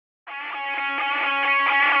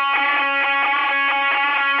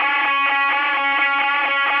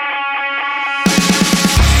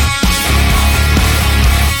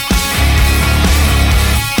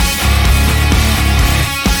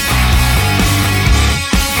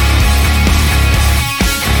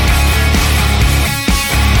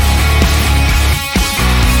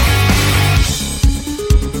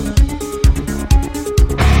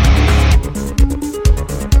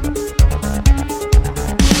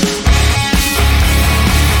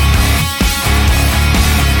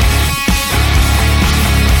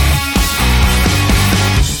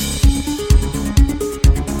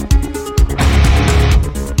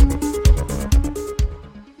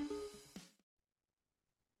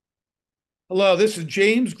Hello, this is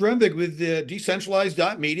James Grunvig with the Decentralized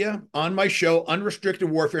Media on my show, Unrestricted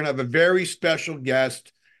Warfare, and I have a very special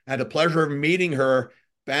guest. I had the pleasure of meeting her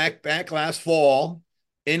back last fall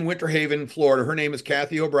in Winter Haven, Florida. Her name is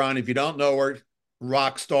Cathy O'Brien. If you don't know her,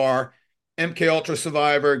 rock star, MK Ultra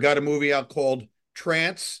survivor, got a movie out called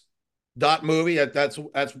Trance dot movie. That's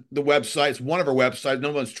the website. It's one of her websites.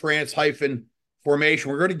 No one's trance hyphen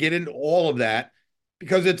formation. We're going to get into all of that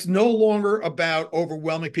because it's no longer about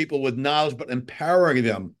overwhelming people with knowledge, but empowering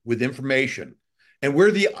them with information. And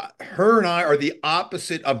her and I are the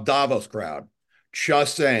opposite of Davos crowd.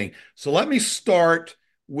 Just saying. So let me start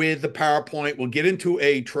with the PowerPoint. We'll get into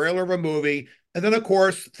a trailer of a movie. And then, of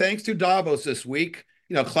course, thanks to Davos this week,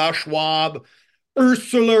 Klaus Schwab,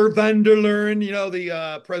 Ursula von der Leyen,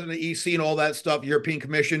 the president of EC and all that stuff, European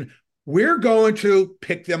Commission. We're going to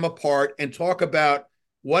pick them apart and talk about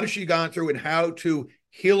what has she gone through and how to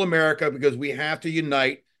heal America because we have to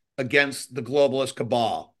unite against the globalist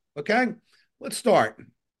cabal. Okay, let's start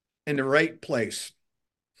in the right place.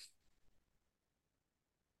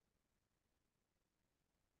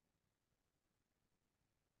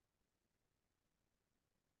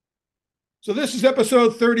 So this is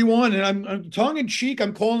episode 31, and I'm tongue in cheek.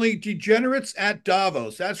 I'm calling it Degenerates at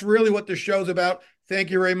Davos. That's really what the show's about.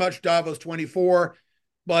 Thank you very much, Davos 24.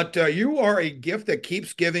 But you are a gift that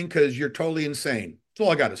keeps giving because you're totally insane. That's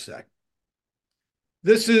all I got to say.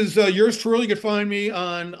 This is yours truly. You can find me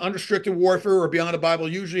on Unrestricted Warfare or Beyond the Bible,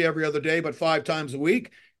 usually every other day, but 5 times a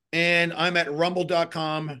week. And I'm at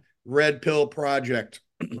rumble.com, Red Pill Project.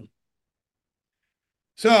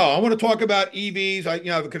 So I want to talk about EVs. I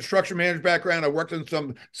have a construction manager background. I worked in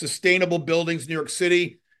some sustainable buildings in New York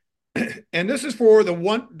City. And this is for the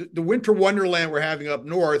winter wonderland we're having up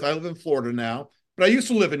north. I live in Florida now, but I used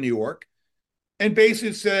to live in New York. And basically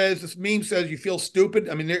it says, this meme says, you feel stupid.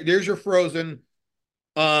 I mean, there's your frozen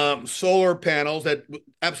solar panels that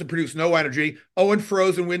absolutely produce no energy. Oh, and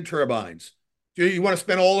frozen wind turbines. You want to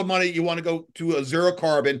spend all the money, you want to go to a zero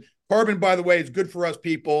carbon. Carbon, by the way, is good for us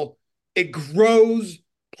people. It grows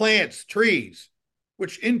plants, trees,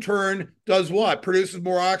 which in turn does what? Produces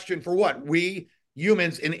more oxygen for what? We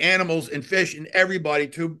humans and animals and fish and everybody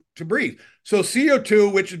to breathe. So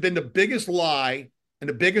CO2, which has been the biggest lie and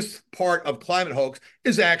the biggest part of climate hoax,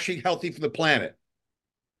 is actually healthy for the planet.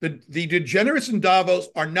 The degenerates in Davos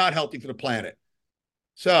are not healthy for the planet.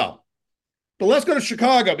 So, but let's go to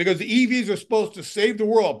Chicago because the EVs are supposed to save the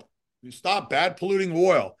world. Stop bad polluting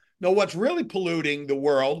oil. No, what's really polluting the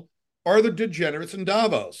world are the degenerates in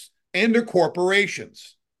Davos and their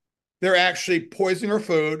corporations. They're actually poisoning our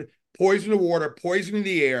food, poisoning the water, poisoning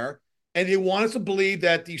the air, and they want us to believe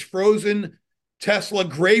that these frozen Tesla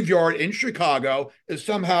graveyard in Chicago is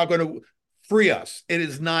somehow going to free us. It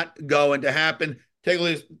is not going to happen. Take a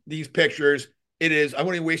look at these pictures. It is, I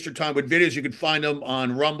won't even waste your time with videos. You can find them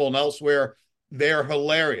on Rumble and elsewhere. They're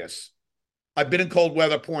hilarious. I've been in cold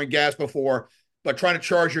weather pouring gas before, but trying to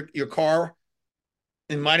charge your car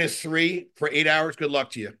in -3 for 8 hours, good luck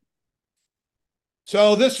to you.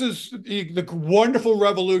 So this is the wonderful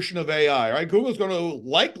revolution of AI, right? Google's going to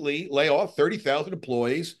likely lay off 30,000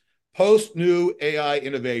 employees post new AI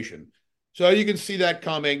innovation. So you can see that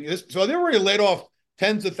coming. So they already laid off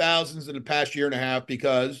tens of thousands in the past year and a half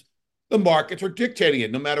because the markets are dictating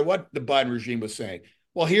it, no matter what the Biden regime was saying.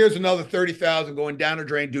 Well, here's another 30,000 going down the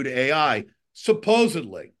drain due to AI,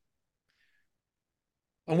 supposedly.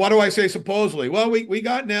 And why do I say supposedly? Well, we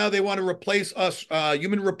got now, they want to replace us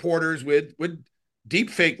human reporters with deep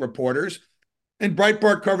fake reporters. And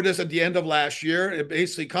Breitbart covered this at the end of last year. It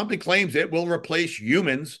basically, company claims it will replace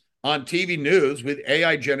humans on TV news with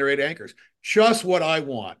AI generated anchors. Just what I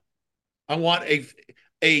want. I want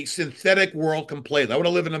a synthetic world completely. I want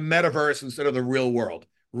to live in a metaverse instead of the real world.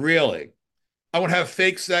 Really. I want to have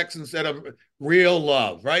fake sex instead of real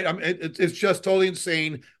love, right? It's just totally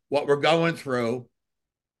insane what we're going through.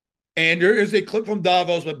 And there is a clip from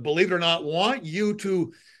Davos, but believe it or not, want you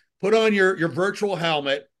to put on your virtual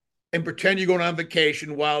helmet and pretend you're going on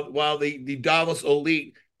vacation while the Davos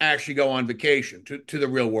elite actually go on vacation to the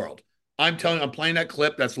real world. I'm telling you, I'm playing that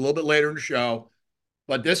clip. That's a little bit later in the show.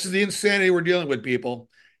 But this is the insanity we're dealing with, people.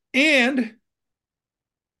 And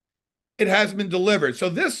it hasn't been delivered. So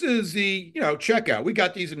this is the, checkout. We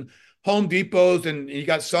got these in Home Depots and you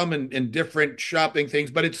got some in different shopping things,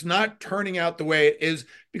 but it's not turning out the way it is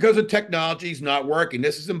because the technology is not working.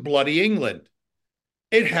 This is in bloody England.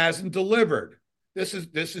 It hasn't delivered. This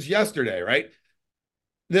is yesterday, right?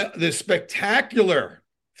 The spectacular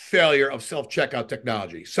failure of self-checkout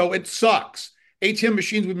technology. So it sucks. ATM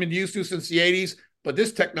machines we've been used to since the 80s, but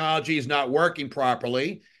this technology is not working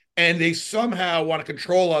properly. And they somehow want to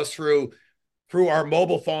control us through through our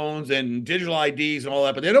mobile phones and digital IDs and all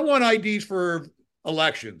that, but they don't want IDs for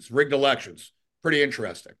elections, rigged elections. Pretty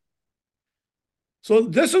interesting. So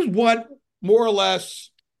this is what more or less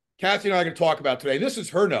Cathy and I are going to talk about today. This is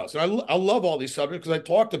her notes. And I love all these subjects because I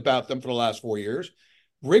talked about them for the last 4 years.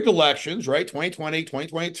 Rigged elections, right? 2020,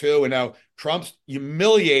 2022, and now Trump's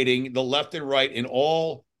humiliating the left and right in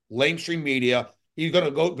all mainstream media. He's going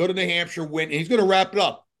to go to New Hampshire, win, and he's going to wrap it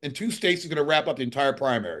up. In 2 states, he's going to wrap up the entire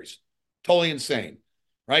primaries. Totally insane,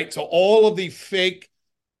 right? So all of the fake,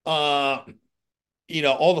 all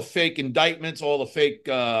the fake indictments, all the fake,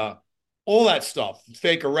 all that stuff,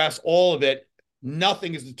 fake arrests, all of it,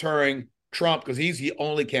 nothing is deterring Trump because he's the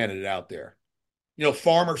only candidate out there.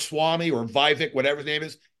 Farmer Swami or Vivek, whatever his name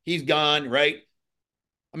is, he's gone, right?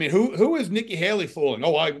 I mean, who is Nikki Haley fooling?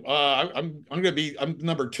 Oh, I'm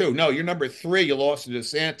number 2. No, you're number 3. You lost to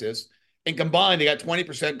DeSantis, and combined they got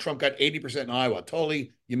 20%. Trump got 80% in Iowa.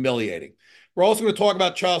 Totally humiliating. We're also going to talk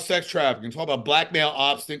about child sex trafficking. Talk about blackmail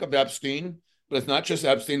ops. Think of Epstein, but it's not just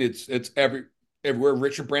Epstein. It's everywhere.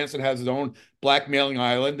 Richard Branson has his own blackmailing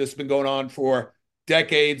island. This has been going on for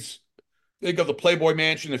decades. Think of the Playboy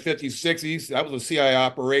Mansion in the 50s, 60s. That was a CIA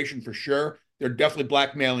operation for sure. They're definitely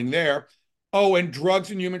blackmailing there. Oh, and drugs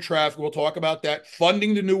and human trafficking. We'll talk about that.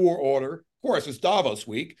 Funding the New World Order. Of course, it's Davos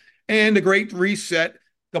week. And the Great Reset,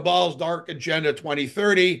 Cabal's Dark Agenda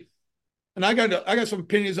 2030. And I got some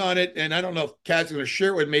opinions on it, and I don't know if Cat's going to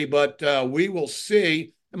share it with me, but we will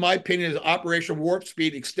see. In my opinion, is Operation Warp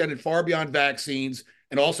Speed extended far beyond vaccines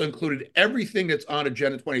and also included everything that's on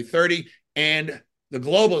Agenda 2030, and the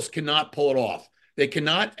globalists cannot pull it off. They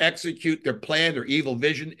cannot execute their plan, their evil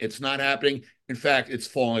vision. It's not happening. In fact, it's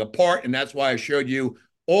falling apart, and that's why I showed you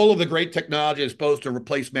all of the great technology is supposed to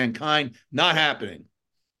replace mankind. Not happening.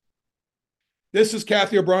 This is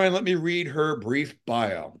Cathy O'Brien. Let me read her brief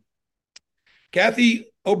bio. Cathy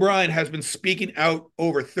O'Brien has been speaking out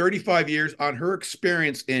over 35 years on her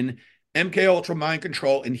experience in MK Ultra mind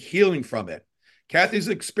control and healing from it. Cathy's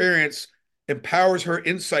experience empowers her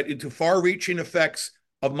insight into far-reaching effects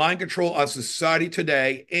of mind control on society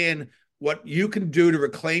today and what you can do to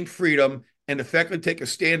reclaim freedom and effectively take a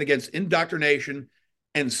stand against indoctrination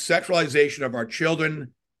and sexualization of our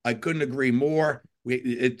children. I couldn't agree more.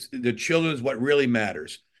 The children is what really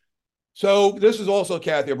matters. So this is also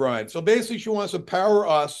Cathy O'Brien. So basically, she wants to empower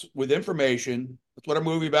us with information. That's what our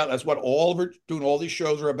movie about. That's what all of her doing all these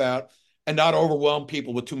shows are about, and not overwhelm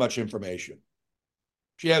people with too much information.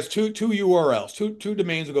 She has two URLs, two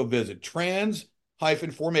domains to go visit: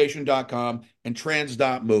 trans-formation.com and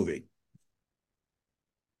trans.movie.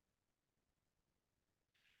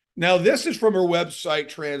 Now, this is from her website,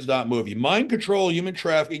 trans.movie. Mind control, human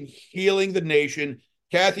trafficking, healing the nation.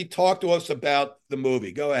 Cathy, talk to us about the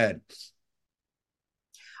movie. Go ahead.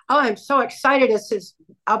 Oh, I'm so excited.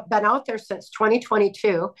 I've been out there since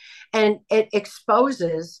 2022, and it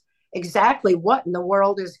exposes exactly what in the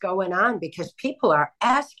world is going on because people are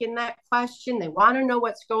asking that question. They want to know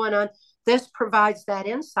what's going on. This provides that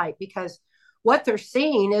insight because what they're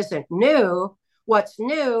seeing isn't new. What's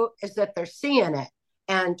new is that they're seeing it.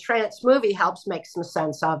 And Trans Movie helps make some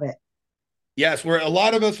sense of it. Yes, where a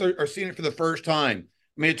lot of us are seeing it for the first time.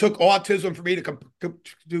 I mean, it took autism for me to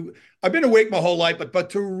do. I've been awake my whole life, but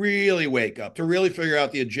to really wake up, to really figure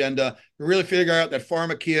out the agenda, to really figure out that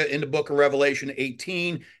pharmakia in the book of Revelation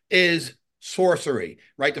 18 is sorcery,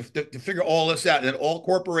 right? To figure all this out, and that all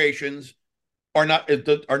corporations are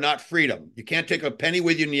not freedom. You can't take a penny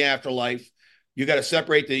with you in the afterlife. You got to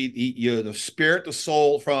separate the spirit, the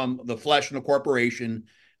soul from the flesh and the corporation.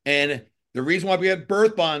 And the reason why we have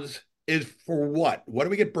birth bonds is for what? What do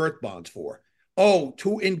we get birth bonds for? Oh,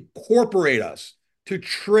 to incorporate us, to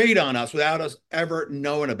trade on us without us ever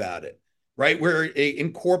knowing about it, right? We're a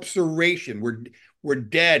incorporation. We're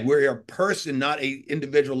dead. We're a person, not an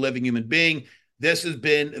individual living human being. This has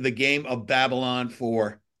been the game of Babylon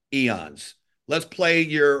for eons. Let's play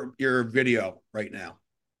your video right now.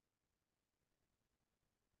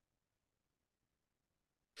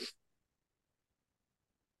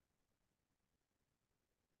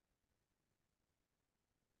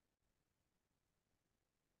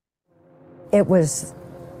 It was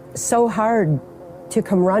so hard to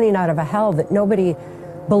come running out of a hell that nobody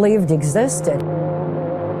believed existed.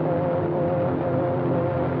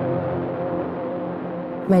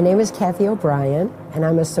 My name is Cathy O'Brien, and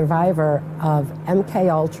I'm a survivor of MK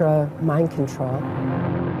Ultra mind control.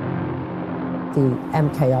 The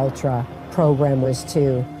MK Ultra program was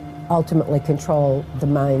to ultimately control the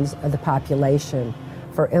minds of the population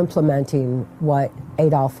for implementing what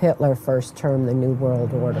Adolf Hitler first termed the New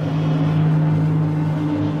World Order.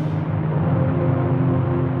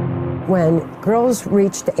 When girls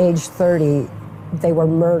reached age 30, they were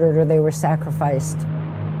murdered or they were sacrificed.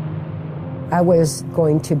 I was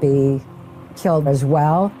going to be killed as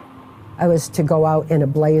well. I was to go out in a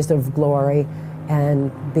blaze of glory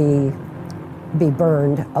and be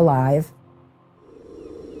burned alive.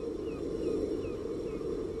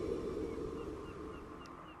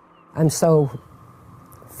 I'm so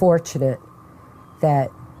fortunate that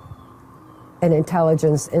an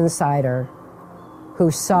intelligence insider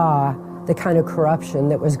who saw the kind of corruption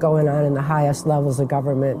that was going on in the highest levels of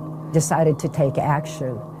government decided to take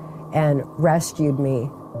action and rescued me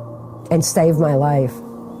and saved my life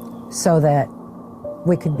so that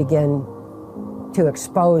we could begin to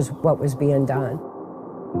expose what was being done.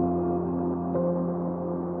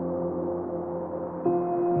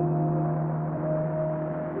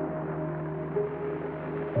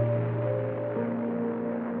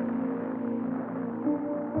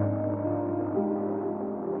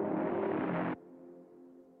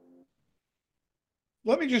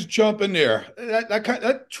 Let me just jump in there.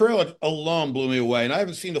 That trailer alone blew me away, and I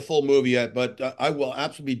haven't seen the full movie yet, but I will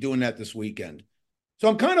absolutely be doing that this weekend. So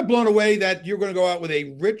I'm kind of blown away that you're going to go out with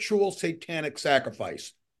a ritual satanic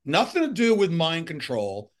sacrifice. Nothing to do with mind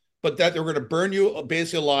control, but that they're going to burn you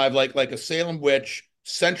basically alive like a Salem witch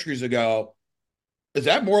centuries ago. Is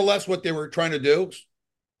that more or less what they were trying to do?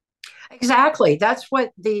 Exactly. That's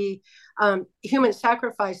what the human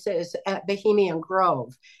sacrifice is at Bohemian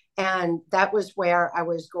Grove. And that was where I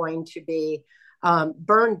was going to be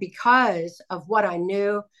burned because of what I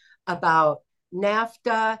knew about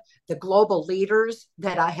NAFTA, the global leaders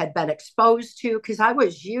that I had been exposed to, because I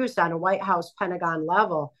was used on a White House Pentagon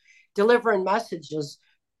level, delivering messages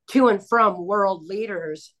to and from world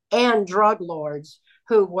leaders and drug lords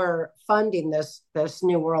who were funding this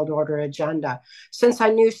new world order agenda. Since I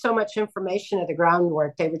knew so much information of the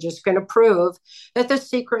groundwork, they were just going to prove that the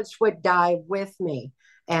secrets would die with me.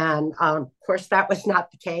 And of course, that was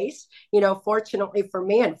not the case. Fortunately for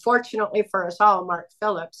me and fortunately for us all, Mark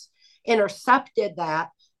Phillips intercepted that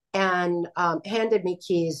and handed me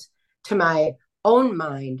keys to my own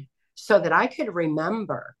mind so that I could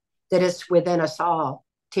remember that it's within us all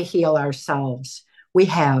to heal ourselves. We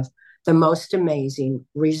have the most amazing,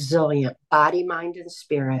 resilient body, mind, and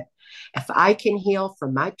spirit. If I can heal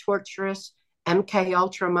from my torturous MK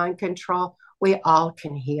Ultra mind control, we all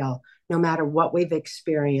can heal, no matter what we've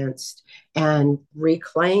experienced, and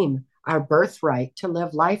reclaim our birthright to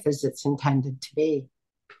live life as it's intended to be.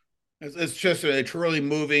 It's just a truly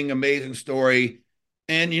moving, amazing story.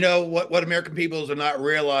 And you know what American peoples are not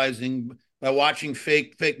realizing by watching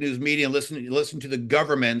fake news media and listen to the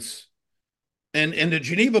governments. And the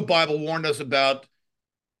Geneva Bible warned us about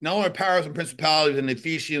not only powers and principalities in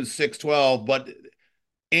Ephesians 6:12, but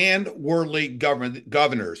and worldly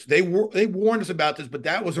governors. They warned us about this, but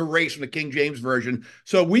that was erased from the King James Version.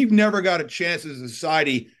 So we've never got a chance as a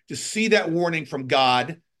society to see that warning from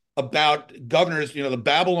God about governors, the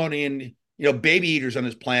Babylonian, baby eaters on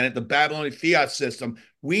this planet, the Babylonian fiat system.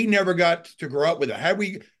 We never got to grow up with it. Had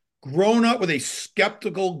we grown up with a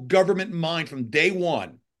skeptical government mind from day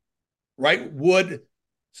one, right? Would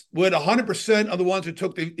 100% of the ones who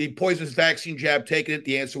took the poisonous vaccine jab taken it?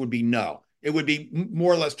 The answer would be no. It would be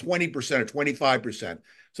more or less 20% or 25%.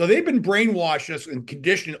 So they've been brainwashing us and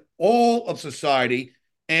conditioning all of society,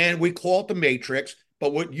 and we call it the Matrix.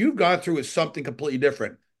 But what you've gone through is something completely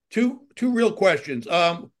different. Two real questions.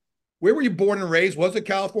 Where were you born and raised? Was it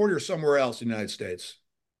California or somewhere else in the United States?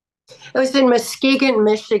 It was in Muskegon,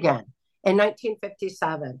 Michigan in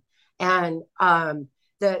 1957. And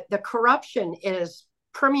the corruption is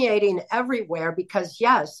permeating everywhere because,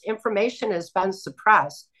 yes, information has been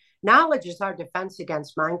suppressed. Knowledge is our defense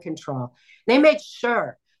against mind control. They made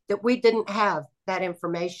sure that we didn't have that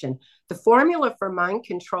information. The formula for mind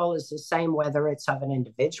control is the same, whether it's of an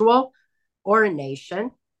individual or a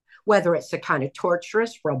nation, whether it's the kind of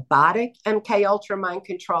torturous, robotic MK Ultra mind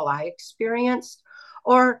control I experienced,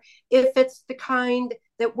 or if it's the kind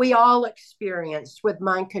that we all experienced with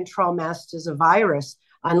mind control masked as a virus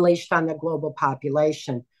unleashed on the global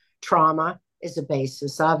population. Trauma is a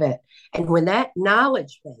basis of it. And when that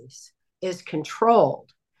knowledge base is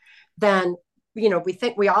controlled, then we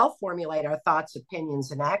think we all formulate our thoughts,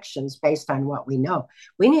 opinions, and actions based on what we know.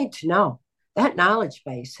 We need to know that knowledge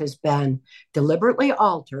base has been deliberately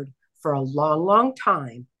altered for a long, long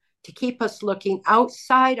time to keep us looking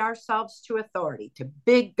outside ourselves to authority, to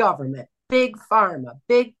big government, big pharma,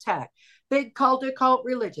 big tech, big cult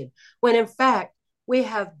religion, when in fact we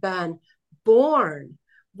have been born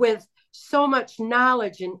with so much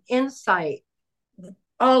knowledge and insight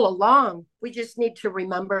all along. We just need to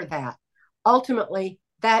remember that. Ultimately,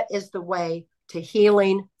 that is the way to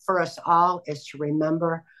healing for us all, is to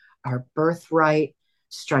remember our birthright,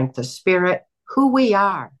 strength of spirit, who we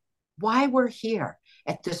are, why we're here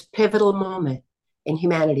at this pivotal moment in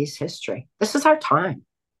humanity's history. This is our time.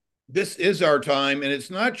 This is our time. And it's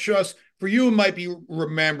not just for you, it might be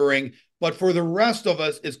remembering, but for the rest of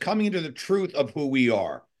us, it's coming into the truth of who we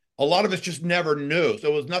are. A lot of us just never knew.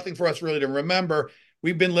 So it was nothing for us really to remember.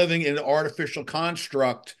 We've been living in an artificial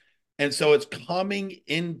construct. And so it's coming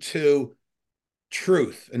into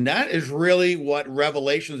truth. And that is really what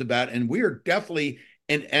Revelation is about. And we are definitely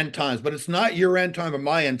in end times, but it's not your end time or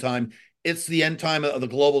my end time. It's the end time of the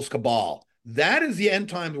globalist cabal. That is the end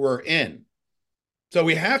times we're in. So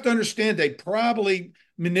we have to understand they probably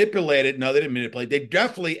manipulated. No, they didn't manipulate. They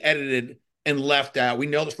definitely edited and left out. We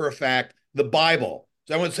know this for a fact. The Bible.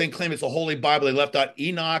 So everyone's saying claim it's the Holy Bible. They left out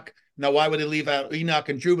Enoch. Now, why would they leave out Enoch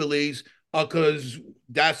and Jubilees? Because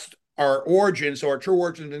that's our origin. So our true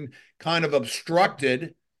origin has been kind of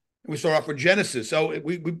obstructed. We start off with Genesis. So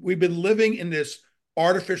we've been living in this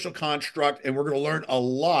artificial construct, and we're going to learn a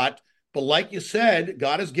lot. But like you said,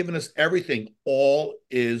 God has given us everything. All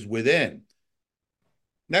is within.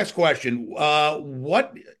 Next question.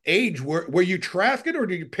 What age were you trafficked, or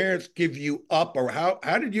did your parents give you up, or how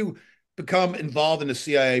did you become involved in the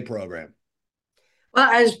CIA program? Well,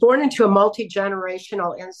 I was born into a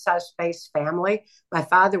multi-generational incest-based family. My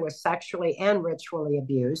father was sexually and ritually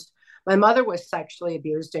abused. My mother was sexually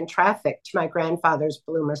abused and trafficked to my grandfather's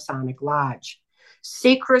Blue Masonic Lodge.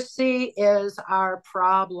 Secrecy is our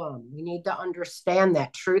problem. We need to understand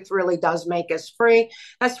that truth really does make us free.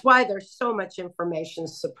 That's why there's so much information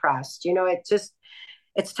suppressed.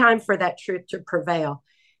 It's time for that truth to prevail.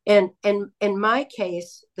 And in my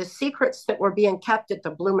case, the secrets that were being kept at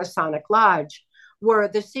the Blue Masonic Lodge were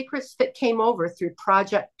the secrets that came over through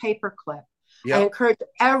Project Paperclip. I Yep. encourage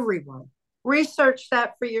everyone, research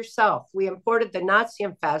that for yourself. We imported the Nazi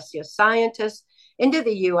and fascist scientists into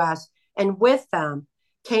the US, and with them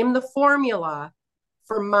came the formula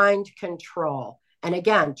for mind control. And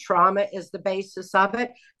again, trauma is the basis of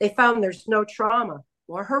it. They found there's no trauma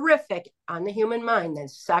more horrific on the human mind than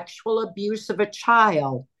sexual abuse of a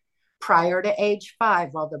child prior to age 5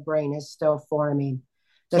 while the brain is still forming.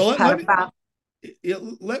 So This let me pedophile.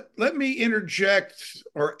 let me interject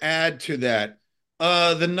or add to that.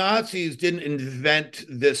 The Nazis didn't invent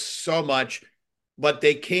this so much, but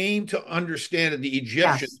they came to understand that the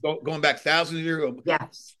Egyptians, Yes, going back thousands of years ago,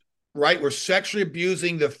 yes. right, were sexually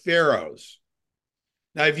abusing the pharaohs.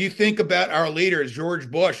 Now, if you think about our leaders, George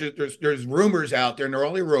Bush, there's rumors out there, and they're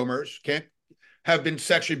only rumors, can't have been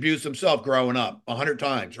sexually abused himself growing up 100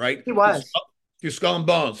 times, right? He was. Through skull and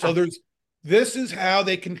bones. So Yeah. this is how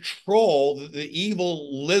they control the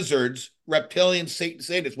evil lizards, reptilians,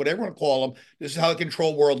 Satanists, whatever you want to call them. This is how they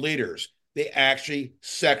control world leaders. They actually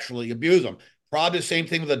sexually abuse them. Probably the same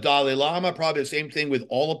thing with the Dalai Lama. Probably the same thing with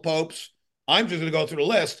all the popes. I'm just going to go through the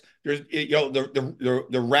list. There's,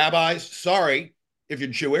 the rabbis. Sorry if you're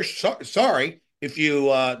Jewish. Sorry if you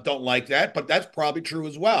don't like that, but that's probably true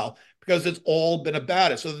as well because it's all been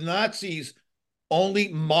about it. So the Nazis only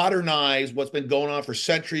modernize what's been going on for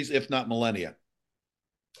centuries, if not millennia.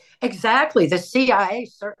 Exactly. The CIA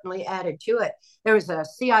certainly added to it. There was a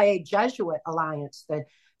CIA Jesuit alliance.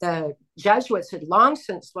 The Jesuits had long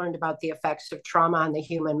since learned about the effects of trauma on the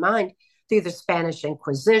human mind through the Spanish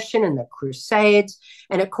Inquisition and the Crusades.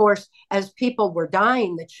 And of course, as people were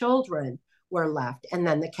dying, the children were left. And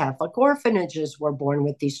then the Catholic orphanages were born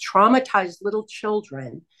with these traumatized little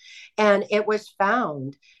children. And it was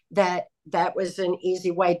found that that was an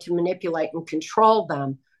easy way to manipulate and control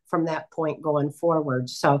them from that point going forward.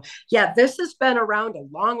 So, yeah, this has been around a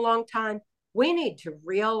long, long time. We need to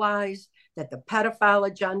realize that the pedophile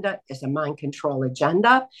agenda is a mind control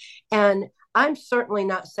agenda. And I'm certainly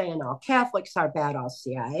not saying all Catholics are bad, all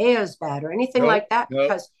CIA is bad, or anything Nope, like that, nope.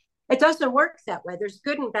 because it doesn't work that way. There's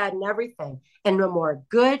good and bad in everything. And the more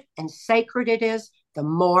good and sacred it is, the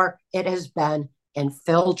more it has been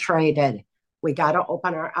infiltrated. We got to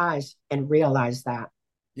open our eyes and realize that.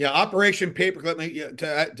 Yeah, Operation Paperclip,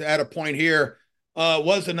 to add a point here,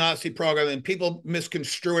 was a Nazi program, and people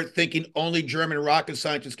misconstrue it thinking only German rocket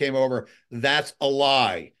scientists came over. That's a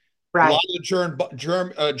lie. A lot Right. of the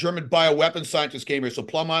German bioweapon scientists came here. So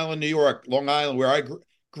Plum Island, New York, Long Island, where I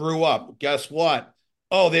grew up. Guess what?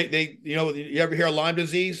 Oh, you ever hear of Lyme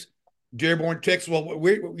disease? Dearborn ticks. Well,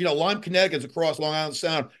 Lyme, Connecticut is across Long Island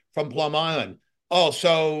Sound from Plum Island. I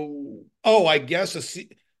guess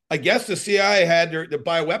the CIA had their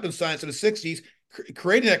bioweapon science in the 60s,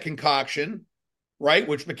 created that concoction, right,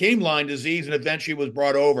 which became Lyme disease and eventually was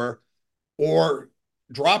brought over or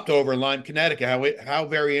dropped over in Lyme, Connecticut. How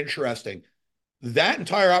very interesting. That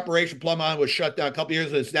entire operation, Plum Island, was shut down a couple of years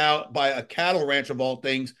ago. It's now by a cattle ranch of all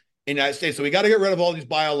things in the United States. So we got to get rid of all these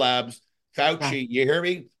biolabs. Fauci, you hear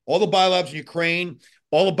me? All the biolabs in Ukraine,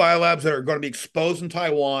 all the biolabs that are going to be exposed in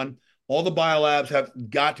Taiwan, all the biolabs have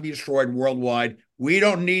got to be destroyed worldwide. We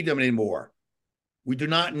don't need them anymore. We do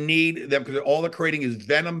not need them because all they're creating is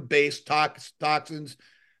venom-based toxins.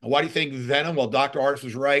 And why do you think venom? Well, Dr. Artis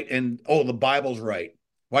is right, and the Bible's right.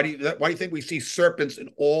 Why do you think we see serpents in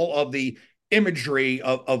all of the imagery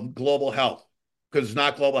of global health? Because it's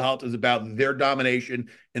not global health; it's about their domination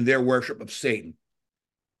and their worship of Satan.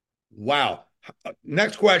 Wow.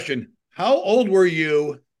 Next question: how old were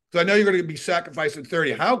you? Because I know you're going to be sacrificed at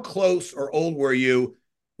 30. How close or old were you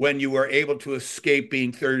when you were able to escape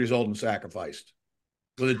being 30 years old and sacrificed?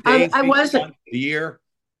 Was it days, I wasn't. months, a year?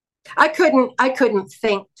 I couldn't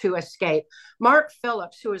think to escape. Mark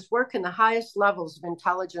Phillips, who was working the highest levels of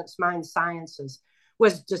intelligence mind sciences,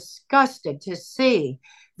 was disgusted to see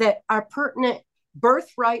that our pertinent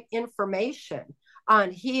birthright information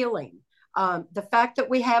on healing, the fact that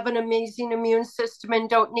we have an amazing immune system and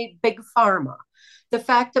don't need big pharma, the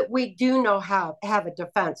fact that we do know how have a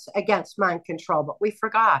defense against mind control, but we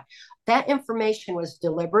forgot that information was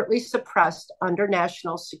deliberately suppressed under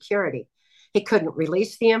national security. He couldn't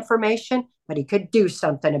release the information, but he could do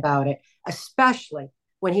something about it, especially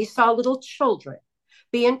when he saw little children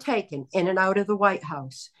being taken in and out of the White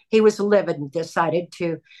House. He was livid and decided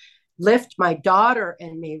to lift my daughter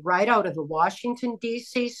and me right out of the Washington,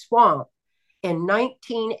 D.C. swamp in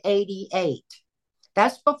 1988.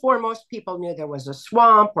 That's before most people knew there was a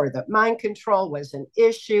swamp or that mind control was an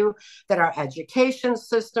issue, that our education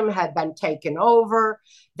system had been taken over,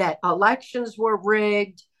 that elections were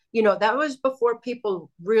rigged. That was before people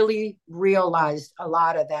really realized a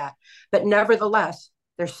lot of that. But nevertheless,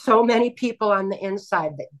 there's so many people on the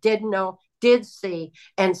inside that did know, did see,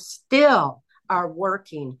 and still are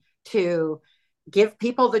working to give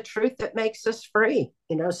people the truth that makes us free.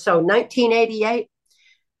 So 1988,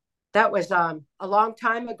 that was a long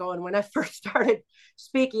time ago. And when I first started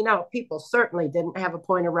speaking out, people certainly didn't have a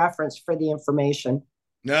point of reference for the information.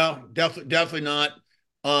 No, definitely not.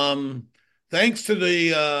 Thanks to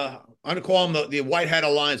the I'm going to call them the White Hat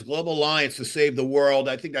Alliance, Global Alliance to Save the World.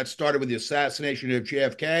 I think that started with the assassination of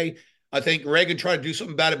JFK. I think Reagan tried to do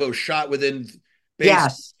something about it, but was shot within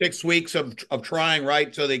Yes. 6 weeks of trying,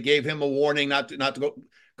 right? So they gave him a warning not to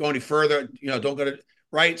go any further. Don't go to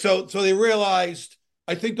right. So they realized.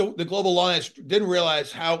 I think the Global Alliance didn't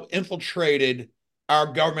realize how infiltrated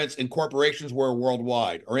our governments and corporations were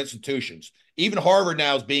worldwide, or institutions. Even Harvard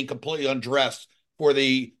now is being completely undressed for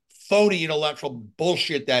the phony intellectual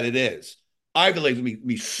bullshit that it is. Ivy League's going to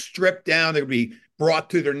be stripped down. They're going to be brought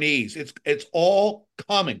to their knees. It's all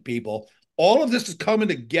coming, people. All of this is coming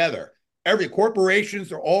together. Every corporations,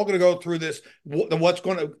 they're all going to go through this. What's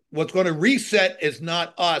going to reset is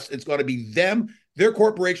not us. It's going to be them. Their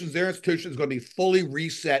corporations, their institutions is going to be fully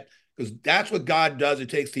reset, because that's what God does. It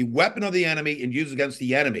takes the weapon of the enemy and uses against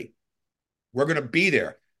the enemy. We're going to be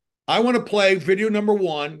there. I want to play video number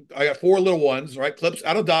 1. I got 4 little ones, right? Clips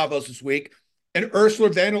out of Davos this week. And Ursula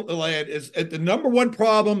von der Leyen is the number one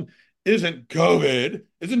problem isn't COVID,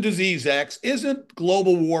 isn't disease X, isn't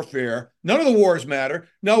global warfare. None of the wars matter.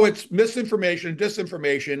 No, it's misinformation,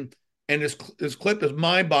 disinformation. And this clip is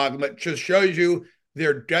mind-boggling. It just shows you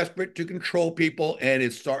they're desperate to control people, and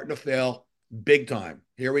it's starting to fail big time.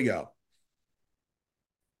 Here we go.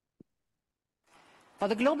 For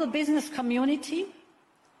the global business community,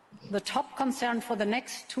 the top concern for the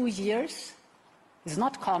next 2 years is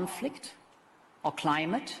not conflict or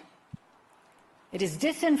climate. It is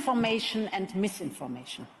disinformation and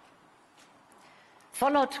misinformation,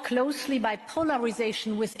 followed closely by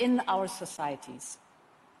polarization within our societies.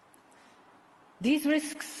 These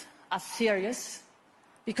risks are serious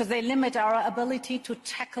because they limit our ability to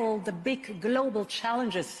tackle the big global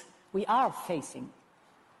challenges we are facing.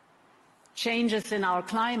 Changes in our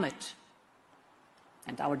climate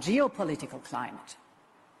and our geopolitical climate,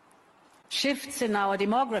 shifts in our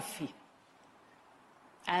demography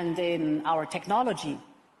and in our technology,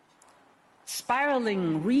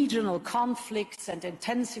 spiraling regional conflicts and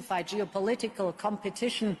intensified geopolitical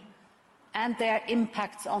competition and their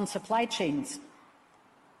impacts on supply chains.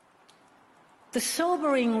 The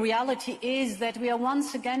sobering reality is that we are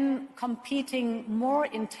once again competing more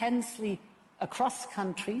intensely across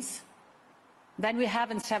countries than we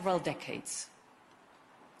have in several decades.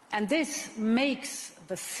 And this makes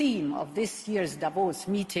the theme of this year's Davos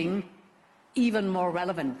meeting even more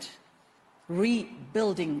relevant: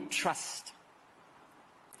 rebuilding trust.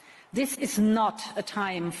 This is not a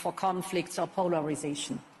time for conflicts or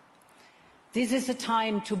polarization. This is a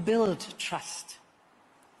time to build trust.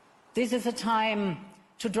 This is a time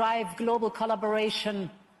to drive global collaboration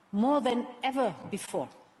more than ever before.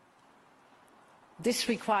 This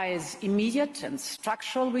requires immediate and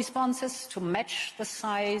structural responses to match the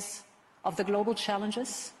size of the global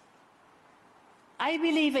challenges. I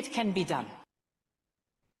believe it can be done.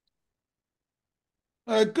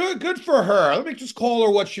 Good for her. Let me just call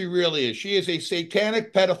her what she really is. She is a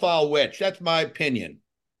satanic pedophile witch. That's my opinion.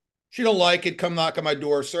 She don't like it, come knock on my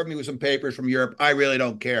door, serve me with some papers from Europe. I really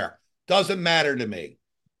don't care. Doesn't matter to me.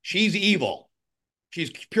 She's evil.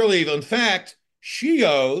 She's purely evil. In fact, she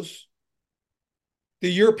owes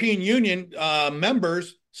the European Union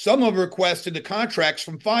members some of the requested the contracts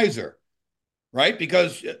from Pfizer, right?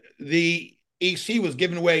 Because the EC was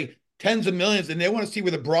giving away tens of millions, and they want to see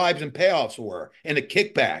where the bribes and payoffs were and the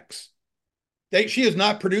kickbacks. She has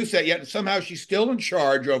not produced that yet, and somehow she's still in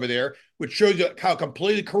charge over there, which shows you how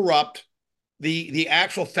completely corrupt the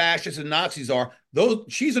actual fascists and Nazis are.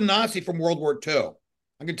 She's a Nazi from World War II.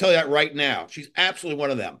 I can tell you that right now. She's absolutely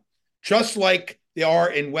one of them, just like they are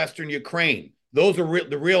in Western Ukraine. Those are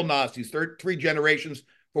the real Nazis, three generations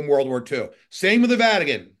from World War II. Same with the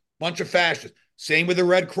Vatican, bunch of fascists. Same with the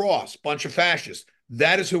Red Cross, bunch of fascists.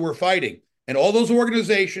 That is who we're fighting. And all those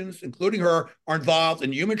organizations, including her, are involved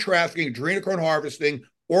in human trafficking, adrenochrome harvesting,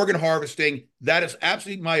 organ harvesting. That is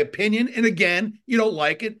absolutely my opinion. And again, you don't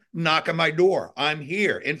like it, knock on my door. I'm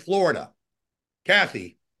here in Florida.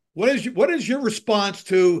 Cathy, what is your response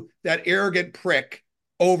to that arrogant prick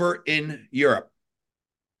over in Europe?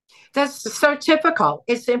 That's so typical.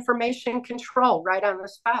 It's information control right on the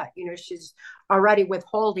spot. She's already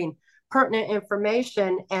withholding pertinent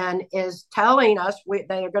information and is telling us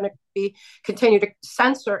they are going to continue to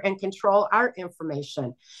censor and control our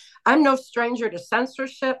information. I'm no stranger to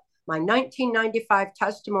censorship. My 1995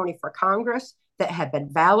 testimony for Congress that had been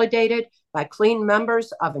validated by clean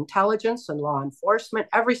members of intelligence and law enforcement,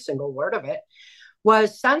 every single word of it,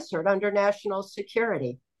 was censored under national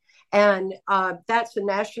security. And that's a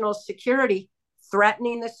national security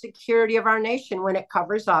threatening the security of our nation when it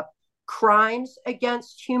covers up crimes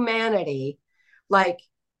against humanity, like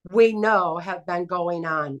we know have been going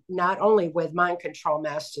on, not only with mind control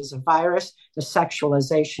masks as a virus, the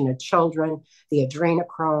sexualization of children, the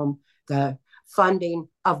adrenochrome, the funding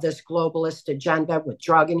of this globalist agenda with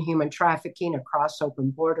drug and human trafficking across open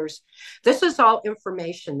borders. This is all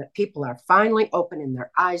information that people are finally opening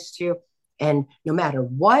their eyes to. And no matter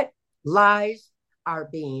what lies are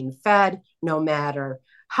being fed, no matter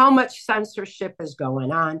how much censorship is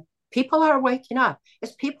going on, people are waking up.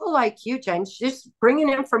 It's people like you, James, just bringing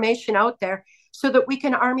information out there so that we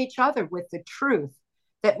can arm each other with the truth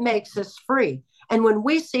that makes us free. And when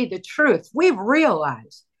we see the truth, we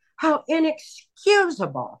realize how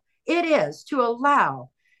inexcusable it is to allow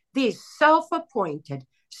these self-appointed,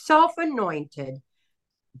 self-anointed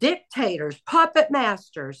dictators, puppet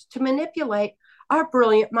masters to manipulate our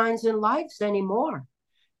brilliant minds and lives anymore.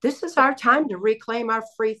 This is our time to reclaim our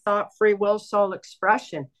free thought, free will, soul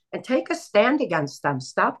expression, and take a stand against them.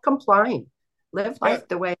 Stop complying. Live life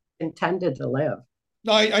the way it's intended to live.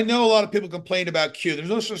 No, I know a lot of people complain about Q. There's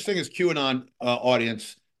no such thing as QAnon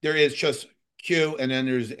audience. There is just Q, and then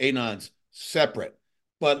there's Anons separate.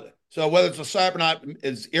 But so whether it's a cyber or not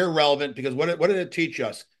is irrelevant, because what did it teach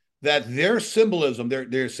us? That their symbolism,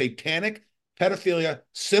 their satanic pedophilia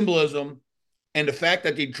symbolism, and the fact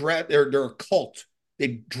that they're a cult. They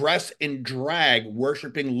dress in drag,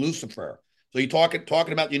 worshiping Lucifer. So you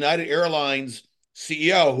talking about United Airlines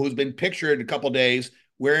CEO who's been pictured a couple of days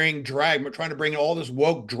wearing drag, trying to bring all this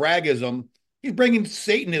woke dragism. He's bringing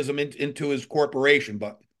Satanism into his corporation.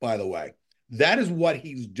 But by the way, that is what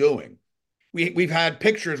he's doing. We've had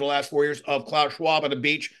pictures the last 4 years of Klaus Schwab on the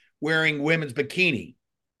beach wearing women's bikini.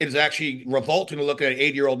 It is actually revolting to look at an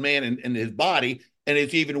 80-year-old man in his body, and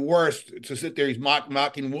it's even worse to sit there. He's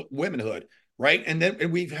mocking womanhood, right?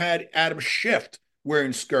 And we've had Adam Schiff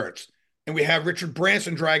wearing skirts. And we have Richard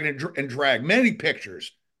Branson dragging and drag, many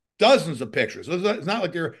pictures, dozens of pictures. It's not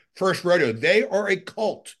like their first rodeo. They are a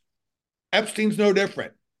cult. Epstein's no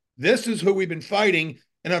different. This is who we've been fighting.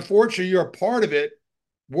 And unfortunately, you're a part of it.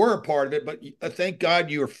 We're a part of it. But thank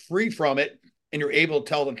God you're free from it and you're able to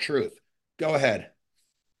tell the truth. Go ahead.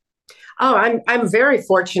 Oh, I'm very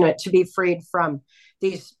fortunate to be freed from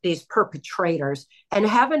these perpetrators and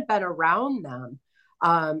haven't been around them.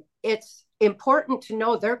 It's important to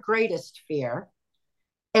know their greatest fear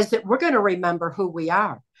is that we're going to remember who we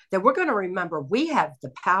are, that we're going to remember we have the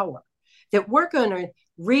power, that we're going to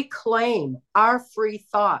reclaim our free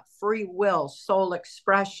thought, free will, soul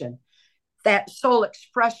expression, that soul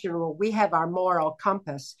expression where we have our moral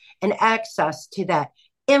compass and access to that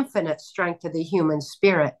infinite strength of the human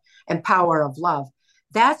spirit and power of love.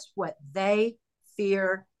 That's what they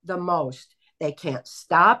fear the most. They can't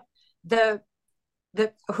stop the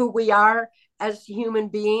who we are as human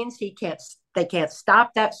beings. They can't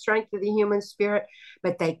stop that strength of the human spirit,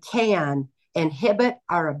 but they can inhibit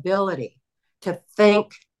our ability to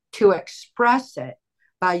think, to express it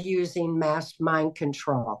by using mass mind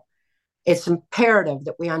control. It's imperative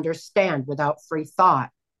that we understand without free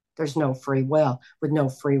thought, there's no free will. With no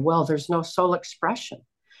free will, there's no soul expression.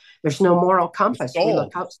 There's no moral compass. We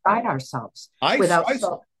look outside ourselves. Without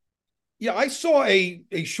soul. Yeah, I saw a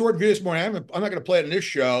short video this morning. I'm not going to play it in this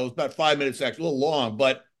show. It's about 5 minutes, actually, a little long,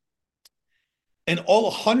 but in all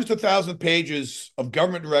the hundreds of thousands of pages of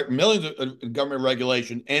millions of government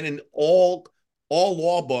regulation, and in all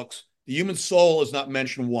law books, the human soul is not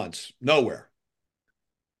mentioned once. Nowhere.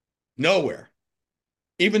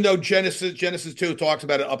 Even though Genesis 2 talks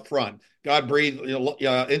about it up front. God breathed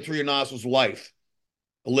in through your nostrils life,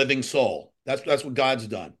 a living soul. That's what God's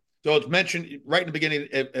done. So it's mentioned right in the beginning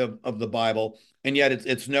of the Bible, and yet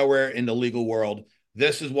it's nowhere in the legal world.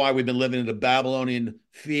 This is why we've been living in the Babylonian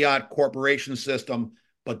fiat corporation system,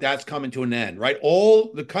 but that's coming to an end, right?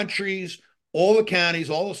 All the countries, all the counties,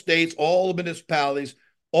 all the states, all the municipalities,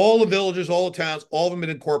 all the villages, all the towns, all of them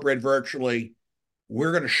been incorporated virtually.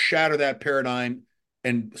 We're going to shatter that paradigm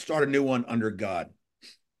and start a new one under God.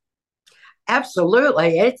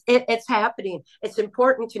 Absolutely. It's happening. It's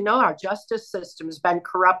important to know our justice system has been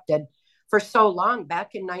corrupted for so long.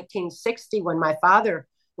 Back in 1960, when my father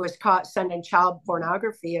was caught sending child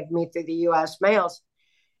pornography of me through the U.S. mails,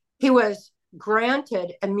 he was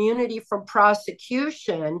granted immunity from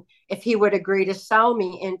prosecution if he would agree to sell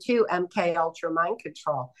me into MK Ultra mind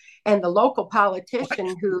control. And the local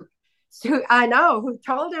politician who who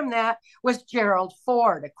told him that was Gerald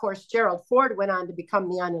Ford. Of course, Gerald Ford went on to become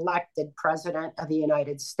the unelected president of the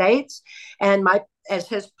United States. And as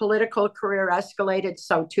his political career escalated,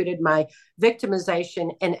 so too did my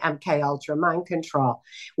victimization in MK Ultra mind control,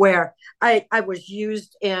 where I was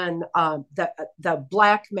used in the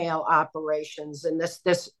blackmail operations and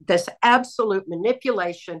this absolute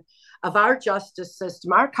manipulation of our justice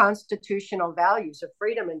system, our constitutional values of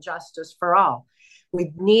freedom and justice for all.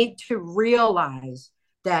 We need to realize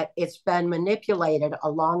that it's been manipulated a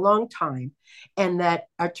long, long time, and that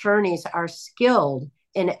attorneys are skilled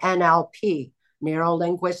in NLP, neuro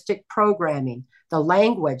linguistic programming, the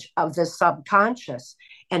language of the subconscious.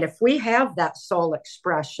 And if we have that soul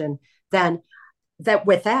expression, then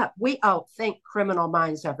with that, we outthink criminal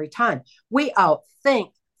minds every time. We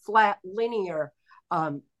outthink flat, linear,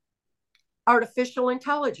 artificial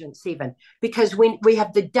intelligence, even because we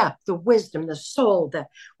have the depth, the wisdom, the soul,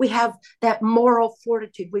 we have that moral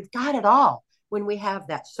fortitude. We've got it all when we have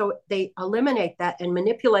that. So they eliminate that and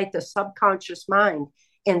manipulate the subconscious mind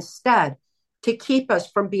instead to keep us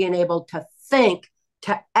from being able to think,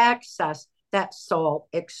 to access that soul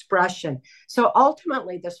expression. So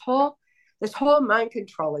ultimately, this whole mind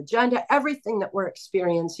control agenda, everything that we're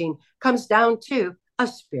experiencing comes down to a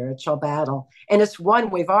spiritual battle. And it's one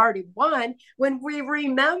we've already won when we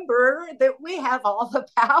remember that we have all the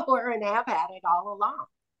power and have had it all along.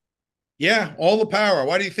 Yeah, all the power.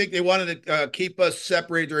 Why do you think they wanted to keep us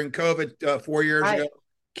separated during COVID 4 years ago?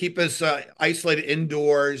 Keep us isolated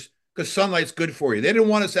indoors because sunlight's good for you. They didn't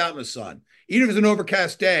want us out in the sun. Even if it's an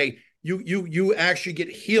overcast day, you actually get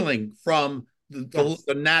healing from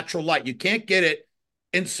the natural light. You can't get it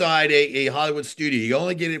inside a Hollywood studio. You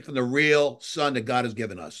only get it from the real sun that God has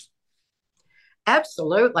given us.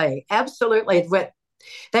 Absolutely. With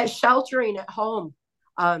that sheltering at home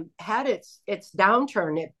had its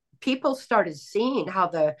downturn. People started seeing how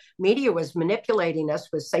the media was manipulating us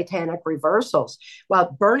with satanic reversals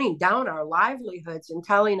while burning down our livelihoods and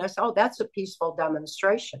telling us, oh, that's a peaceful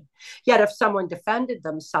demonstration. Yet if someone defended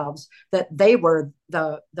themselves, that they were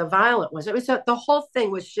the violent ones. It was the whole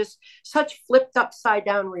thing was just such flipped upside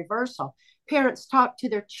down reversal. Parents talked to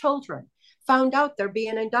their children, found out they're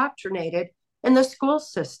being indoctrinated in the school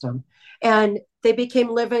system, and they became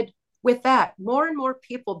livid with that. More and more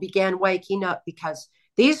people began waking up because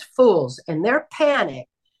these fools, in their panic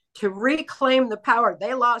to reclaim the power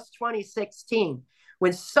they lost 2016,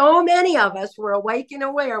 when so many of us were awake and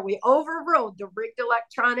aware, we overrode the rigged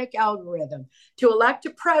electronic algorithm to elect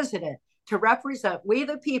a president to represent we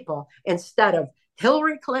the people instead of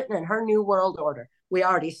Hillary Clinton and her New World Order. We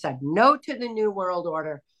already said no to the New World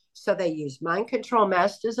Order. So they used mind control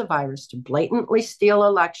masked as a virus to blatantly steal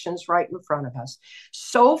elections right in front of us.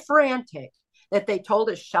 So frantic that they told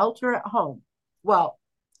us shelter at home. Well,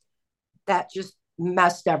 that just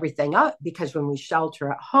messed everything up, because when we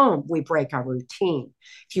shelter at home, we break our routine.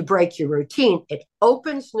 If you break your routine, it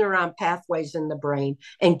opens neuron pathways in the brain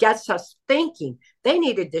and gets us thinking. They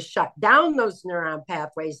needed to shut down those neuron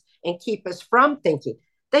pathways and keep us from thinking.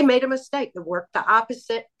 They made a mistake. It worked the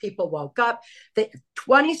opposite. People woke up.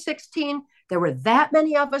 2016, there were that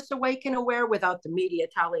many of us awake and aware without the media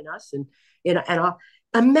telling us. And all.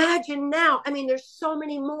 Imagine now. I mean, there's so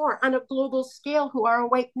many more on a global scale who are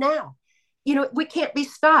awake now. We can't be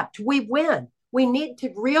stopped. We win. We need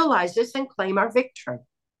to realize this and claim our victory.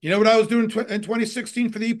 You know what I was doing in 2016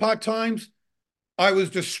 for the Epoch Times? I was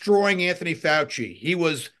destroying Anthony Fauci. He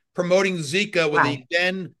was promoting Zika with the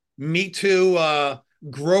then Me Too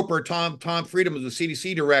groper Tom Friedman, was the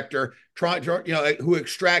CDC director, who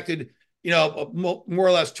extracted more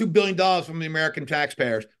or less $2 billion from the American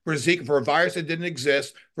taxpayers for Zika, for a virus that didn't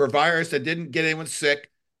exist, for a virus that didn't get anyone sick,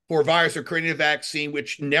 for a virus or creating a vaccine,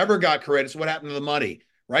 which never got created. So what happened to the money,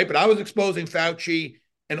 right? But I was exposing Fauci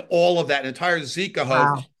and all of that, an entire Zika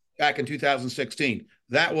hoax back in 2016.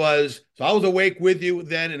 So I was awake with you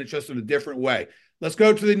then, and it's just in a different way. Let's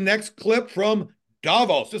go to the next clip from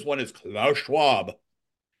Davos. This one is Klaus Schwab,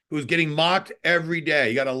 who's getting mocked every day.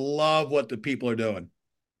 You got to love what the people are doing.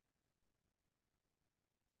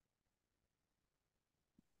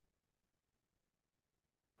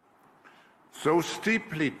 So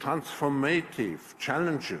steeply transformative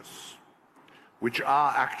challenges, which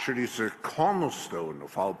are actually the cornerstone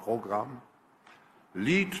of our program,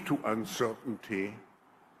 lead to uncertainty,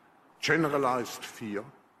 generalized fear,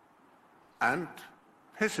 and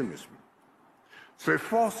pessimism. They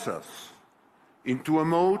force us into a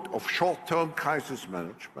mode of short-term crisis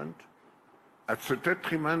management at the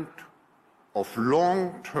detriment of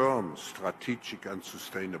long-term strategic and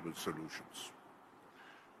sustainable solutions.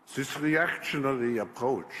 This reactionary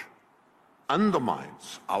approach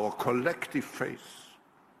undermines our collective faith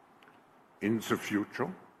in the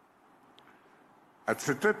future.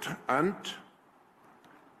 And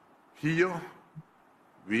here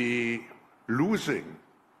we losing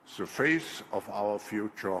the faith of our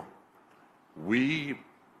future, we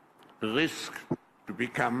risk to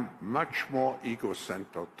become much more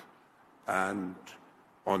ego-centered and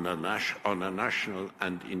on a national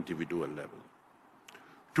and individual level.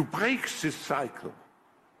 To break this cycle,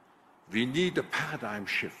 we need a paradigm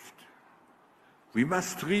shift. We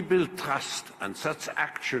must rebuild trust, and that's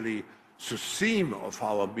actually the theme of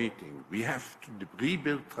our meeting. We have to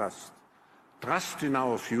rebuild trust. Trust in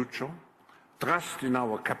our future, trust in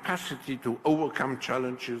our capacity to overcome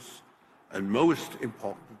challenges, and most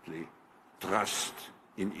importantly, trust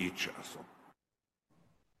in each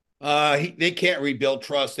other. They can't rebuild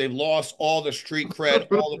trust. They've lost all the street cred,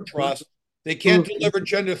 all the trust. They can't deliver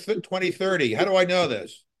Agenda 2030. How do I know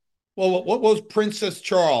this? Well, what was Princess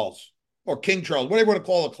Charles or King Charles, whatever you want to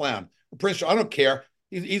call a clown? Prince Charles, I don't care.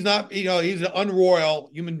 He's not, he's an unroyal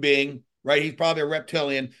human being, right? He's probably a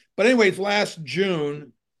reptilian. But anyways, last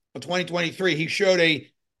June of 2023, he showed a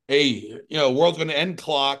world's going to end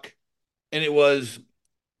clock, and it was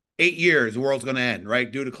 8 years. The world's going to end,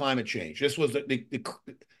 right, due to climate change. This was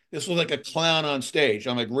this was like a clown on stage.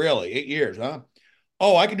 I'm like, really? 8 years, huh?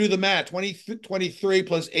 Oh, I can do the math. 2023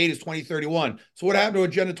 plus 8 is 2031. So what happened to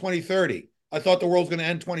Agenda 2030? I thought the world's going to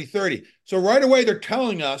end 2030. So right away, they're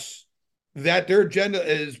telling us that their agenda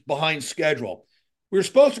is behind schedule. We were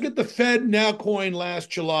supposed to get the Fed Now coin last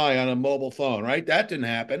July on a mobile phone, right? That didn't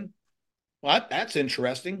happen. Well, that's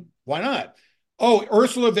interesting. Why not? Oh,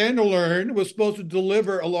 Ursula von der Leyen was supposed to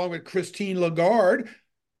deliver, along with Christine Lagarde,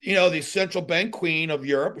 the central bank queen of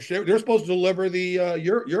Europe. They're supposed to deliver the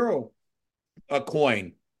euro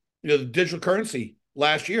coin, the digital currency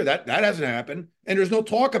last year. That hasn't happened, and there's no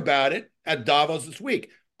talk about it at Davos this week.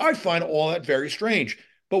 I find all that very strange.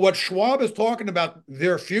 But what Schwab is talking about,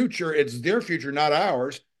 their future, it's their future, not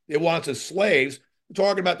ours. They want us as slaves. They're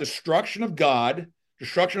talking about destruction of God,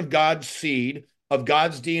 destruction of God's seed, of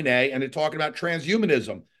God's DNA, and they're talking about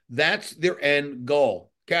transhumanism. That's their end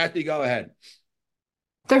goal. Cathy, go ahead.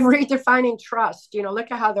 They're redefining trust.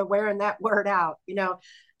 Look at how they're wearing that word out.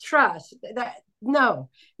 Trust. No,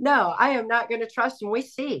 I am not going to trust them.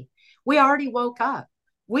 We already woke up.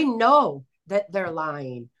 We know that they're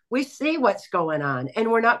lying. We see what's going on,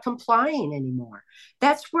 and we're not complying anymore.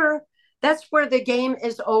 That's where the game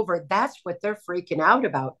is over. That's what they're freaking out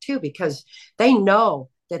about too, because they know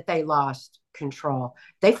that they lost control.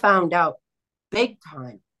 They found out big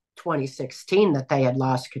time 2016 that they had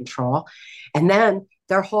lost control, and then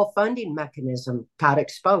their whole funding mechanism got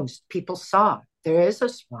exposed. People saw there is a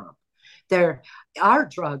swamp. There are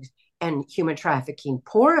drugs and human trafficking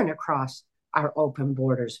pouring across our open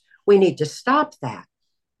borders. We need to stop that.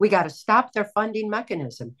 We got to stop their funding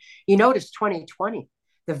mechanism. You notice 2020,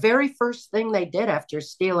 the very first thing they did after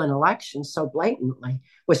stealing elections so blatantly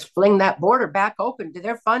was fling that border back open to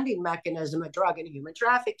their funding mechanism of drug and human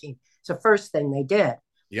trafficking. It's the first thing they did.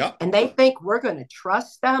 Yep. And they think we're going to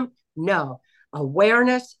trust them? No.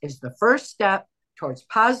 Awareness is the first step towards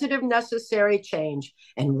positive, necessary change.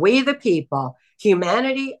 And we, the people,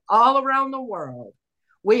 humanity all around the world,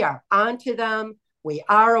 we are onto them. We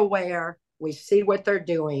are aware. We see what they're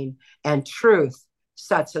doing. And truth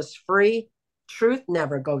sets us free. Truth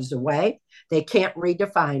never goes away. They can't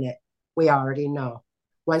redefine it. We already know.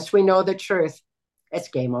 Once we know the truth, it's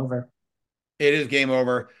game over. It is game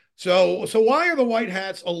over. So why are the white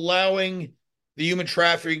hats allowing the human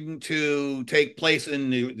trafficking to take place in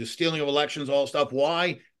the stealing of elections, all stuff?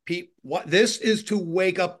 Why? What this is to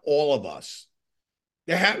wake up all of us.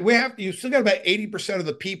 You still got about 80% of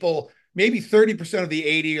the people, maybe 30% of the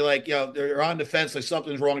 80, like, they're on the fence, like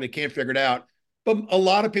something's wrong, they can't figure it out. But a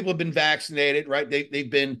lot of people have been vaccinated, right? They've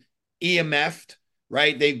been EMF'd,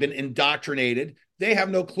 right? They've been indoctrinated. They have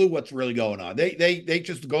no clue what's really going on. They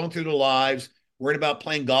just going through their lives, worried about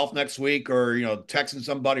playing golf next week, or texting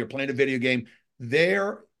somebody or playing a video game.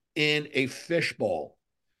 They're in a fishbowl.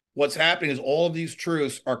 What's happening is all of these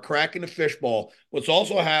truths are cracking the fishbowl. What's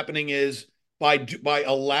also happening is by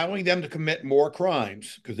allowing them to commit more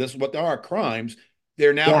crimes, because this is what they are, crimes,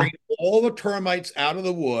 they're now bringing all the termites out of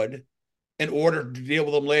the wood in order to deal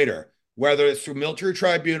with them later, whether it's through military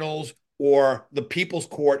tribunals or the People's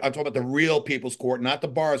Court. I'm talking about the real People's Court, not the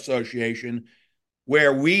Bar Association,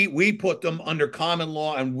 where we put them under common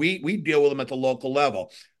law and we deal with them at the local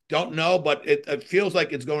level. Don't know, but it feels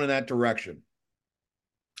like it's going in that direction.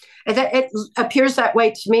 It appears that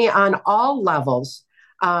way to me on all levels,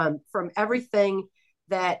 from everything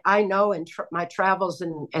that I know in my travels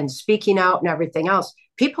and speaking out and everything else.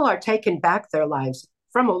 People are taking back their lives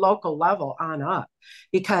from a local level on up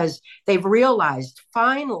because they've realized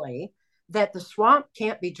finally that the swamp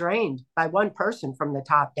can't be drained by one person from the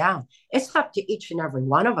top down. It's up to each and every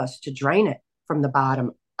one of us to drain it from the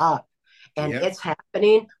bottom up. And it's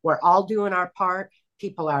happening. We're all doing our part.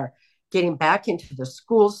 People are getting back into the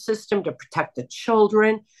school system to protect the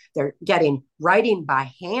children. They're getting writing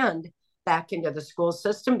by hand back into the school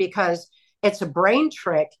system because it's a brain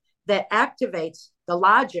trick that activates the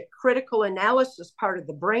logic, critical analysis part of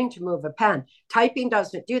the brain to move a pen. Typing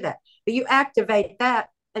doesn't do that. But you activate that,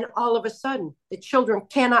 and all of a sudden, the children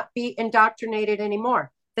cannot be indoctrinated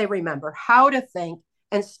anymore. They remember how to think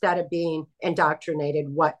instead of being indoctrinated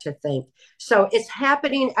what to think. So it's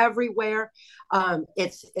happening everywhere.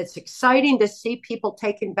 It's exciting to see people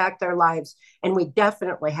taking back their lives, and we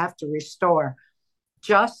definitely have to restore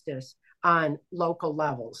justice on local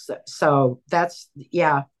levels. So that's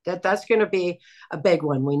going to be a big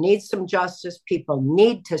one. We need some justice. People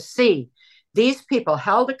need to see these people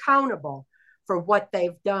held accountable for what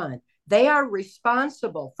they've done. They are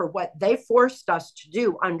responsible for what they forced us to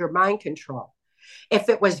do under mind control. If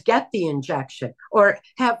it was get the injection or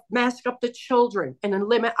have mask up the children and then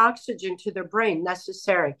limit oxygen to their brain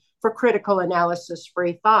necessary for critical analysis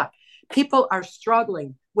free thought, people are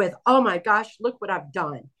struggling with, oh my gosh, look what I've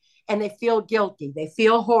done. And they feel guilty. They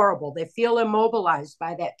feel horrible. They feel immobilized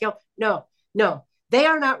by that guilt. No, they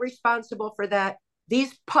are not responsible for that.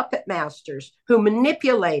 These puppet masters who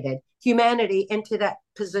manipulated humanity into that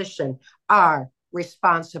position are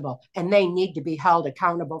responsible, and they need to be held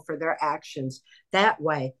accountable for their actions. That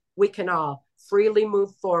way, we can all freely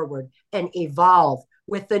move forward and evolve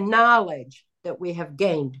with the knowledge that we have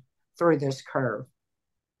gained through this curve.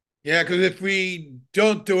 Yeah, because if we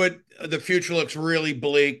don't do it, the future looks really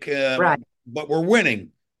bleak. Right. But we're winning.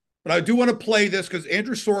 But I do want to play this because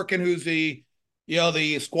Andrew Sorkin, who's the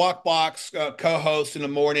Squawk Box co-host in the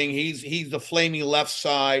morning, he's the flaming left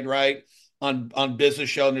side, right, on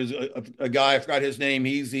Business Show. And there's a guy, I forgot his name.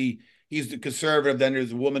 He's the conservative. Then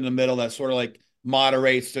there's a woman in the middle that sort of like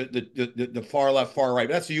moderates the far left, far right.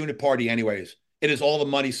 But that's the unit party, anyways. It is all the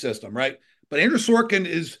money system, right? But Andrew Sorkin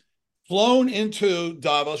is flown into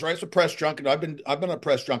Davos, right? It's a press junket. I've been on a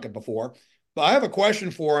press junket before, but I have a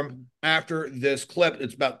question for him after this clip.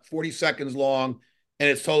 It's about 40 seconds long, and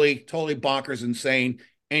it's totally bonkers insane.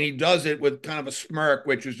 And he does it with kind of a smirk,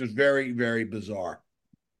 which is just very, very bizarre.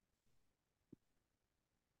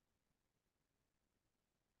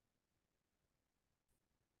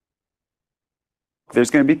 There's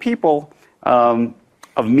going to be people of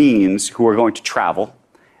means who are going to travel.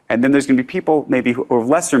 And then there's going to be people maybe who of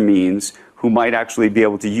lesser means who might actually be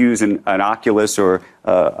able to use an Oculus or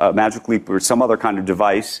a Magic Leap or some other kind of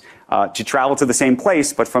device to travel to the same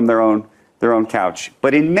place, but from their own couch.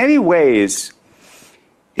 But in many ways,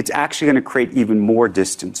 it's actually going to create even more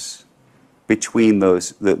distance between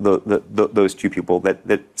those two people,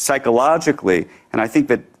 that psychologically, and I think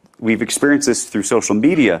that we've experienced this through social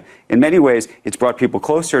media. In many ways, it's brought people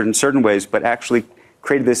closer in certain ways, but actually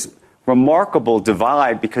created this remarkable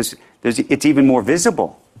divide because it's even more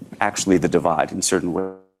visible, actually, the divide in certain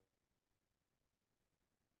ways.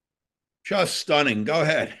 Just stunning. Go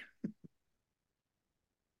ahead.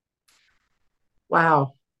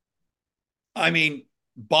 Wow. I mean,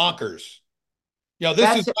 bonkers.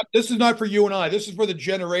 This is not for you and I. This is for the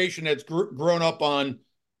generation that's grown up on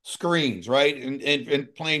screens, right?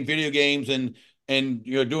 And playing video games and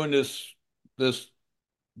doing this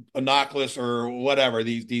Oculus or whatever,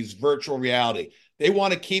 these virtual reality. They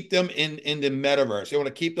want to keep them in the metaverse. They want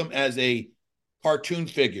to keep them as a cartoon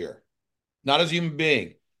figure, not as a human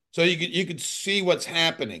being. So you could see what's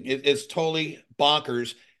happening. It's totally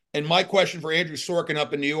bonkers. And my question for Andrew Sorkin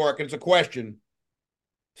up in New York, and it's a question,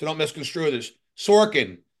 so don't misconstrue this.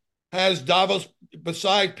 Sorkin, has Davos,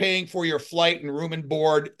 besides paying for your flight and room and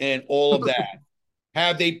board and all of that,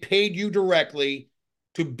 have they paid you directly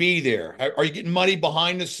to be there? Are you getting money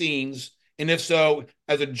behind the scenes? And if so,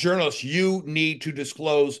 as a journalist, you need to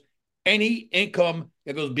disclose any income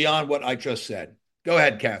that goes beyond what I just said. Go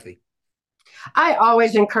ahead, Cathy. I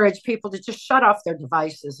always encourage people to just shut off their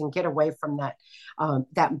devices and get away from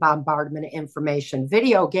that bombardment of information.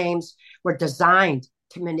 Video games were designed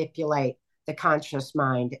to manipulate the conscious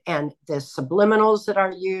mind, and the subliminals that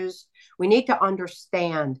are used. We need to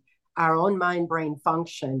understand our own mind-brain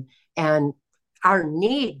function and our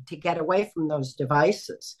need to get away from those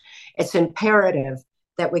devices. It's imperative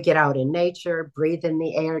that we get out in nature, breathe in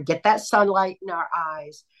the air, get that sunlight in our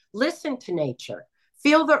eyes, listen to nature,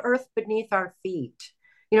 feel the earth beneath our feet,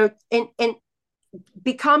 and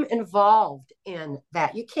become involved in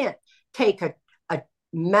that. You can't take a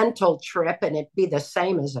mental trip and it be the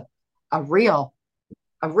same as a real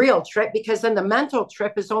trip, because then the mental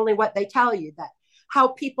trip is only what they tell you, that how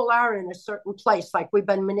people are in a certain place, like we've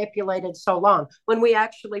been manipulated so long. When we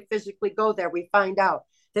actually physically go there, we find out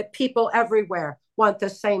that people everywhere want the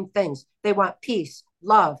same things. They want peace,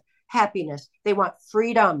 love, happiness. They want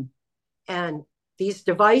freedom. And these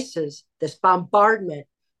devices, this bombardment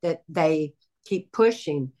that they keep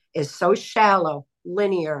pushing is so shallow,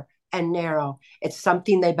 linear, and narrow. It's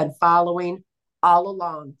something they've been following all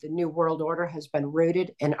along. The New World Order has been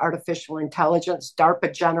rooted in artificial intelligence,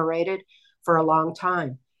 DARPA generated for a long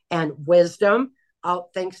time. And wisdom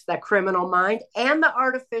outthinks the criminal mind and the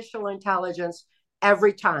artificial intelligence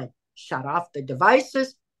every time. Shut off the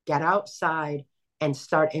devices, get outside, and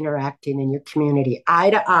start interacting in your community, eye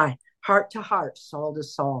to eye, heart to heart, soul to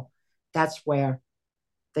soul. That's where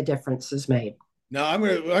the difference is made. Now I'm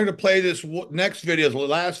gonna play this next video. The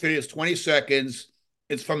last video is 20 seconds.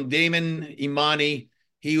 It's from Damon Imani.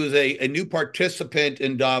 He was a new participant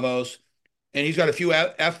in Davos, and he's got a few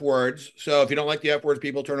F words. So if you don't like the F words,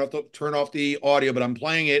 people turn off the audio. But I'm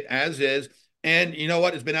playing it as is. And you know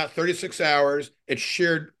what? It's been out 36 hours. It's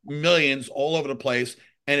shared millions all over the place,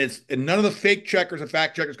 and none of the fake checkers and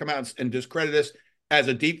fact checkers come out and discredit this as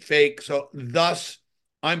a deep fake. So thus,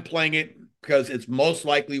 I'm playing it because it's most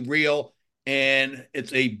likely real, and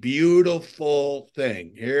it's a beautiful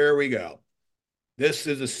thing. Here we go. This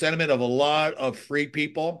is a sentiment of a lot of free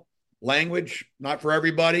people. Language, not for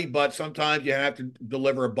everybody, but sometimes you have to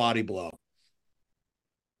deliver a body blow.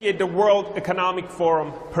 At the World Economic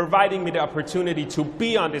Forum, providing me the opportunity to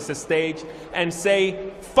be on this stage and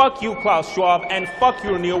say, fuck you, Klaus Schwab, and fuck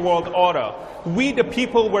your New World Order. We, the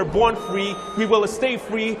people, were born free, we will stay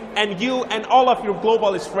free, and you and all of your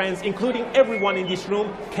globalist friends, including everyone in this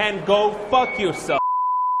room, can go fuck yourself.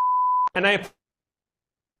 And I...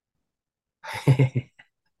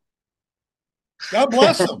 God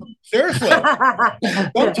bless them. Seriously.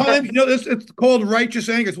 Sometimes, it's called righteous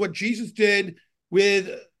anger. It's what Jesus did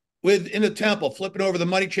in the temple, flipping over the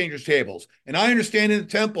money changers tables. And I understand in the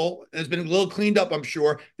temple, it's been a little cleaned up, I'm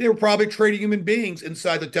sure, they were probably trading human beings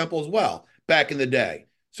inside the temple as well back in the day.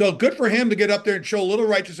 So good for him to get up there and show a little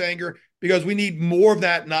righteous anger, because we need more of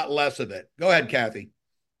that, not less of it. Go ahead, Cathy.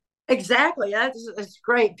 Exactly. That's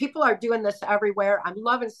great. People are doing this everywhere. I'm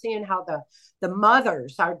loving seeing how the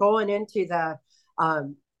mothers are going into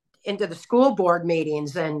the school board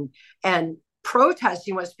meetings and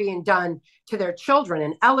protesting what's being done to their children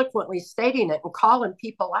and eloquently stating it and calling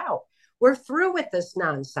people out. We're through with this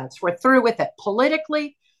nonsense. We're through with it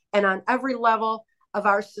politically and on every level of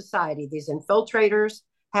our society. These infiltrators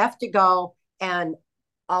have to go, and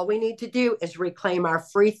all we need to do is reclaim our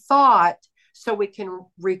free thought so we can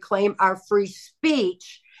reclaim our free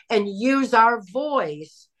speech and use our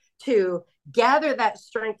voice to gather that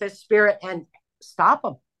strength of spirit and stop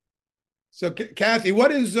them. So, Cathy,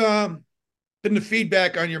 what has been the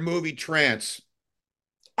feedback on your movie Trance?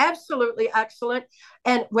 Absolutely excellent,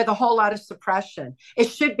 and with a whole lot of suppression. It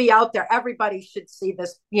should be out there. Everybody should see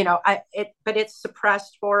this. But it's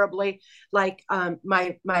suppressed horribly. Like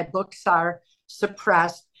my books are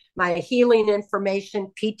suppressed. My healing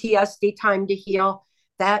information, PTSD Time to Heal,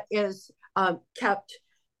 that is kept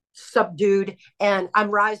subdued, and I'm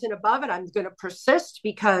rising above it. I'm going to persist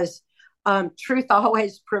because truth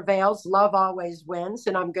always prevails, love always wins,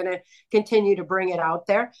 and I'm going to continue to bring it out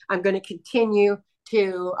there. I'm going to continue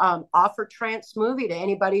to offer Trance Movie to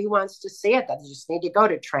anybody who wants to see it. They just need to go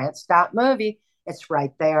to trance.movie. It's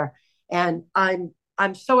right there. And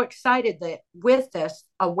I'm so excited that with this,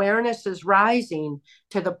 awareness is rising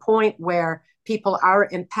to the point where people are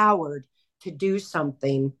empowered to do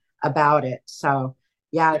something about it. So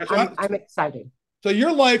yeah, Yeah, I'm excited. so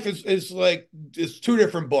your life is like it's two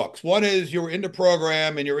different books. One is you're in the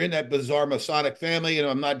program and you're in that bizarre Masonic family, and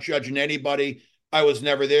I'm not judging anybody. I was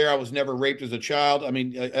never there. I was never raped as a child. I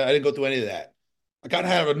mean, I didn't go through any of that. I kind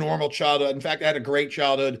of had a normal childhood. In fact, I had a great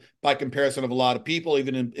childhood by comparison of a lot of people,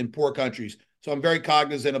 even in poor countries. So I'm very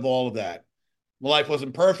cognizant of all of that. My life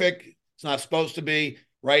wasn't perfect. It's not supposed to be,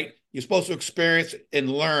 right? You're supposed to experience and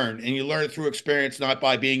learn, and you learn it through experience, not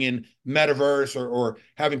by being in metaverse or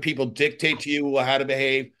having people dictate to you how to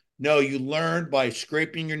behave. No, you learn by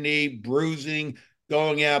scraping your knee, bruising,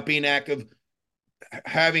 going out, being active,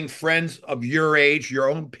 having friends of your age, your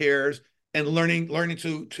own peers, and learning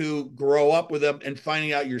to grow up with them and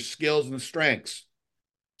finding out your skills and strengths.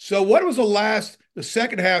 So, what was the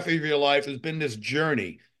second half of your life has been this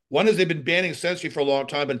journey? One is they've been banning Sensory for a long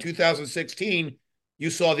time, but in 2016, you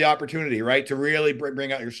saw the opportunity, right, to really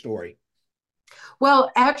bring out your story.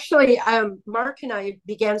 Well, actually, Mark and I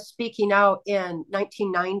began speaking out in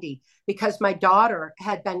 1990 because my daughter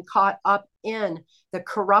had been caught up in the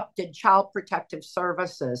corrupted Child Protective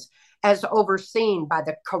Services as overseen by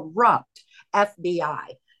the corrupt FBI.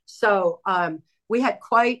 So we had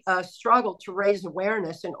quite a struggle to raise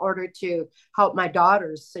awareness in order to help my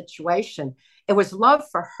daughter's situation. It was love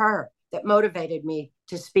for her that motivated me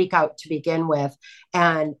to speak out to begin with.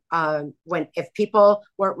 And when if people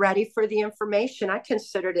weren't ready for the information, I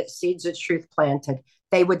considered it seeds of truth planted.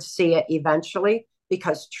 They would see it eventually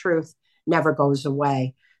because truth never goes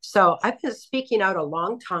away. So I've been speaking out a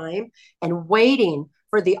long time and waiting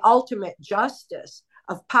for the ultimate justice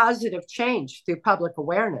of positive change through public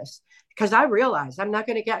awareness because I realize I'm not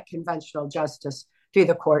going to get conventional justice through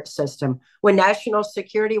the court system. When national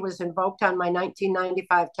security was invoked on my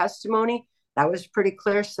 1995 testimony, that was a pretty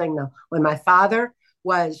clear signal. When my father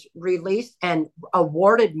was released and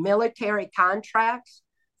awarded military contracts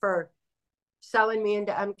for selling me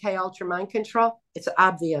into MK Ultra mind control, it's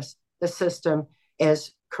obvious the system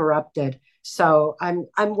is corrupted. So I'm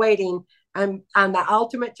waiting. I'm on the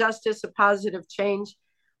ultimate justice of positive change,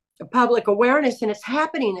 public awareness, and it's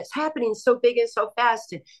happening so big and so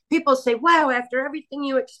fast, and people say, wow, after everything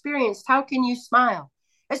you experienced, how can you smile?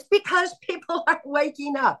 It's because people are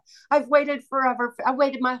waking up. I've waited forever. I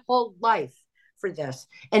waited my whole life for this,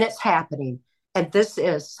 and it's happening. And this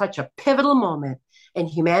is such a pivotal moment in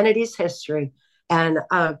humanity's history. And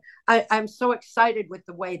I'm so excited with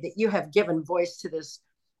the way that you have given voice to this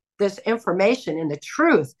information and the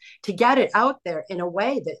truth to get it out there in a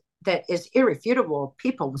way that is irrefutable.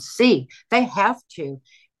 People will see. They have to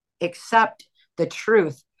accept the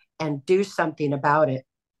truth and do something about it.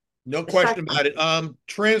 No question about it.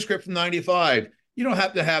 Transcript from 95. You don't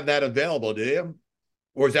have to have that available, do you?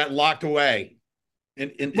 Or is that locked away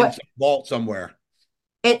in some vault somewhere?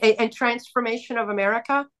 And Transformation of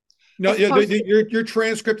America? No, your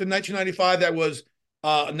transcript in 1995 that was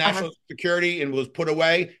national security and was put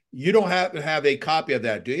away. You don't have to have a copy of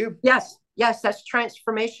that, do you? Yes, that's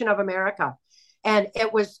Transformation of America, and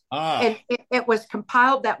it was it was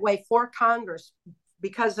compiled that way for Congress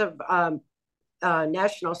because of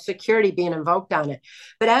national security being invoked on it.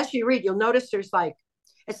 But as you read, you'll notice there's like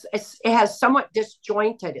it has somewhat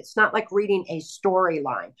disjointed. It's not like reading a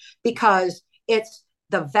storyline because it's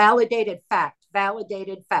the validated fact, like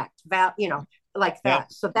that. Yeah.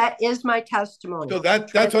 So that is my testimony. So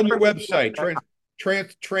that's on your website,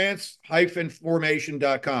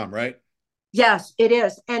 trans-formation.com, right? Yes, it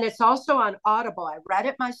is. And it's also on Audible. I read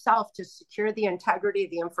it myself to secure the integrity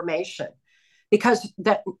of the information because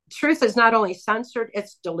the truth is not only censored,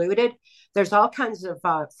 it's diluted. There's all kinds of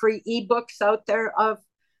free ebooks out there of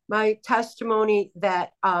my testimony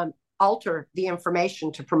that alter the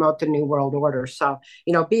information to promote the New World Order. So,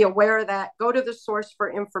 be aware of that. Go to the source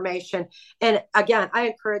for information. And again, I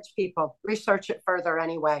encourage people, research it further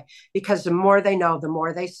anyway, because the more they know, the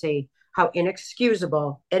more they see. how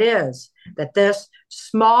inexcusable it is that this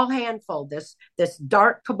small handful, this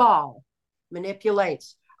dark cabal,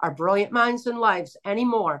 manipulates our brilliant minds and lives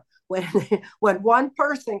anymore. When when one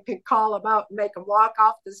person can call them out and make them walk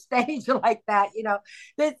off the stage like that,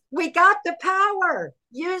 that we got the power.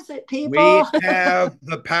 Use it, We people. have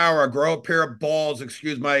the power. Grow a pair of balls,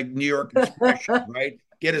 excuse my New York expression, right?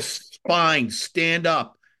 Get a spine, stand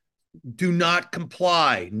up. Do not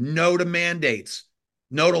comply. No to mandates.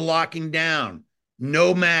 No to locking down.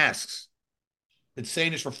 No masks. Been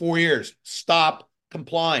saying this for 4 years. Stop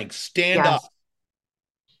complying. Stand Yes. up.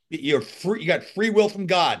 You're free. You got free will from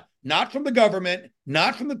God, not from the government,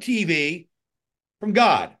 not from the TV, from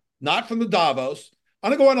God, not from the Davos.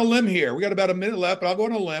 I'm gonna go on a limb here. We got about a minute left, but I'll go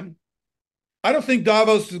on a limb. I don't think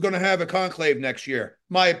Davos is going to have a conclave next year.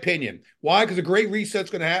 My opinion. Why? Because a great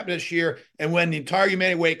reset's going to happen this year, and when the entire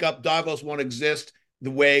humanity wake up, Davos won't exist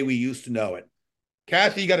the way we used to know it.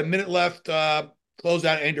 Cathy, you got a minute left. Close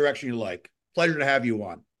out any direction you like. Pleasure to have you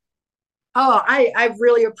on. Oh, I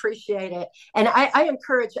really appreciate it. And I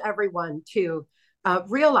encourage everyone to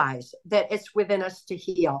realize that it's within us to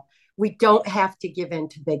heal. We don't have to give in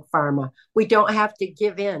to big pharma. We don't have to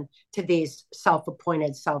give in to these self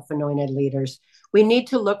appointed, self anointed leaders. We need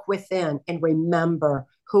to look within and remember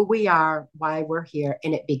who we are, why we're here.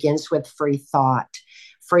 And it begins with free thought.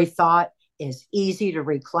 Free thought is easy to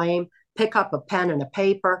reclaim. Pick up a pen and a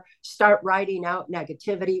paper, start writing out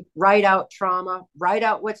negativity, write out trauma, write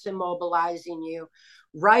out what's immobilizing you,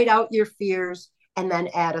 write out your fears, and then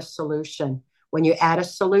add a solution. When you add a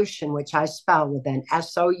solution, which I spell with an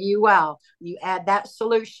SOUL, you add that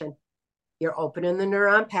solution, you're opening the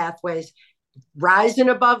neuron pathways, rising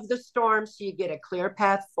above the storm so you get a clear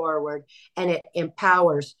path forward, and it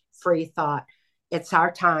empowers free thought. It's our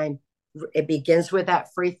time. It begins with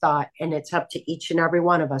that free thought, and it's up to each and every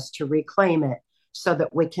one of us to reclaim it so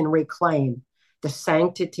that we can reclaim the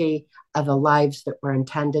sanctity of the lives that we're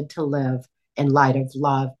intended to live in light of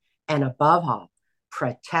love, and above all,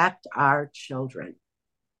 protect our children.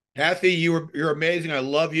 Cathy, you're amazing. I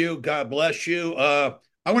love you. God bless you. I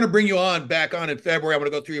want to bring you on back on in February. I want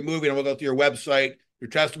to go through your movie and we'll go through your website, your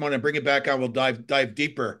testimony, and bring it back on. We'll dive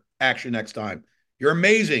deeper action next time. You're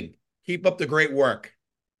amazing. Keep up the great work.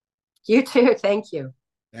 You too. Thank you.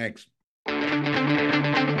 Thanks.